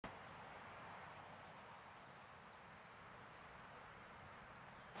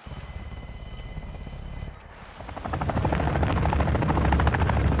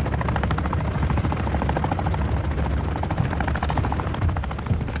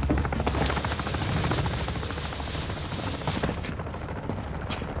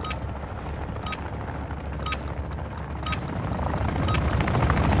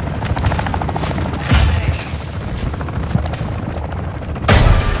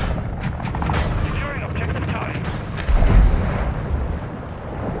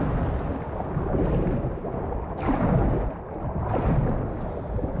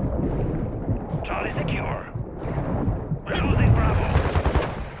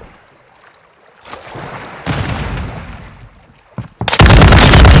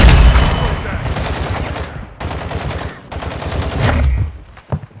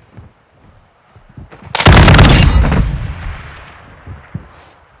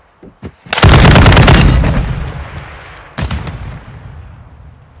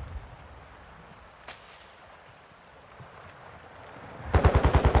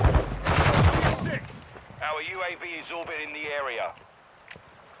UAV is orbiting the area.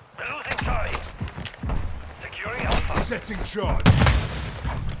 We're losing Charlie. Securing Alpha. Setting charge.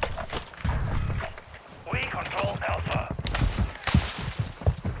 We control Alpha.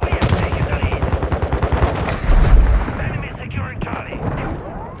 We have taken the lead. Enemy securing Charlie.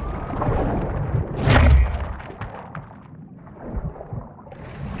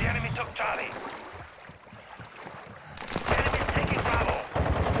 The enemy took Charlie. Enemy is taking Bravo.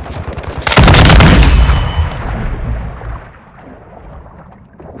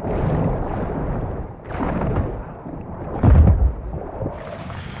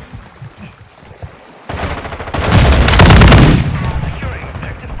 Securing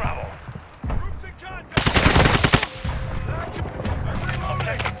objective Bravo.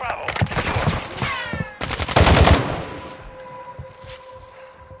 Objective Bravo secure.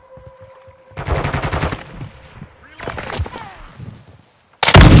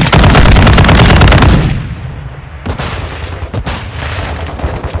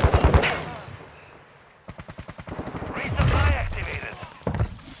 Resupply activated.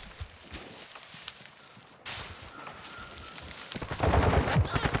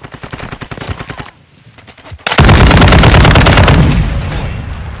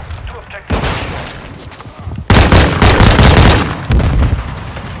 Two objectives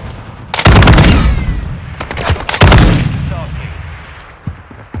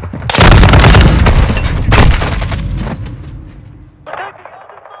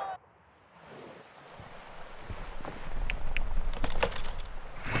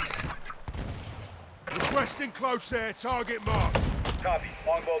Requesting close air, target marked. Copy.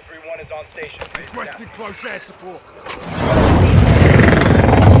 Longbow 3-1 is on station. Requesting close air support.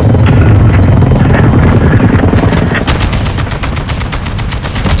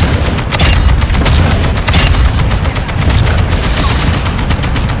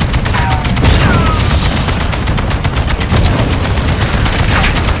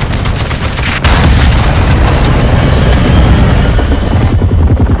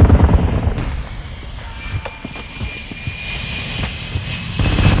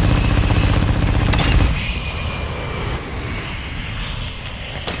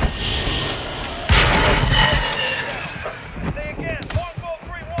 Say again. Longbow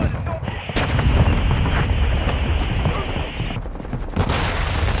 3-1 is on.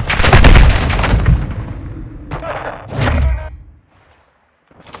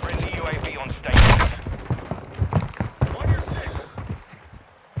 Friendly UAV on station. On your six.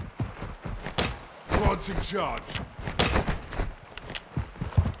 Planting charge.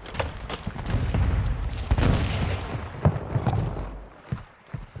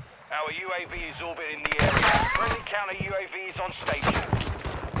 Our UAV is orbiting the area. Friendly counter UAV is on station.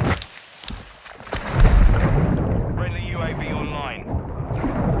 Friendly UAV online.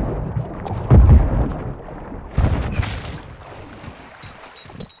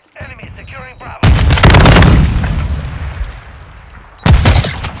 Enemy securing Bravo.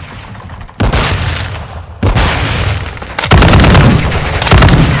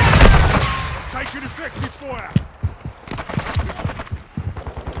 Taking effective fire.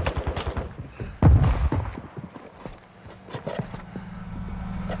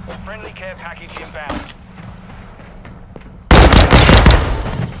 Friendly care package inbound.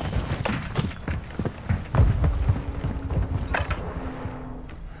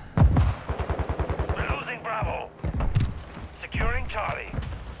 We're losing Bravo. Securing Charlie.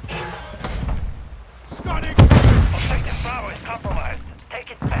 Stunning. Objective Bravo is compromised.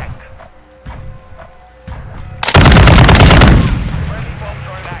 Take it back. Friendly bomb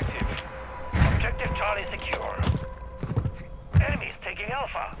drone active. Objective Charlie secure. Enemy is taking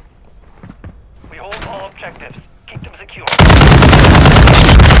Alpha. We hold all objectives. Keep them secure.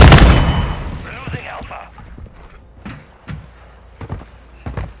 We're losing Alpha.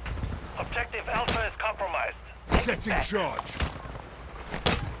 Objective Alpha is compromised. Take it Setting back. charge.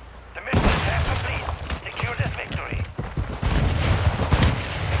 The mission is half complete. Secure this victory.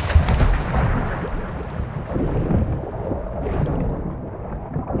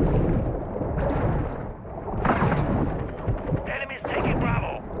 Enemies taking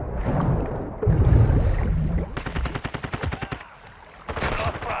Bravo.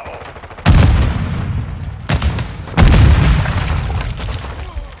 Lost Bravo.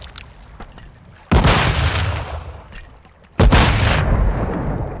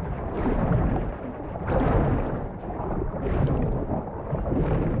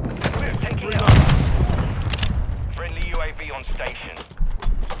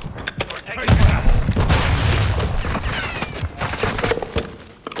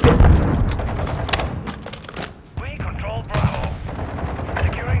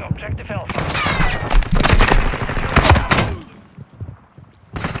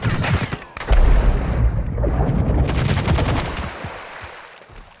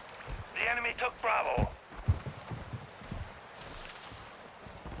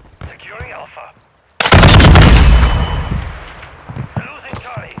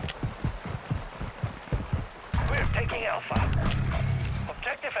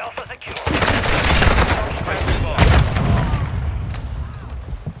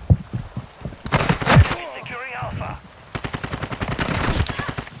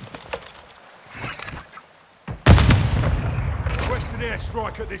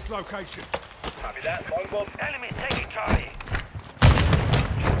 airstrike at this location. Copy that. Longbow. Enemies taking Charlie.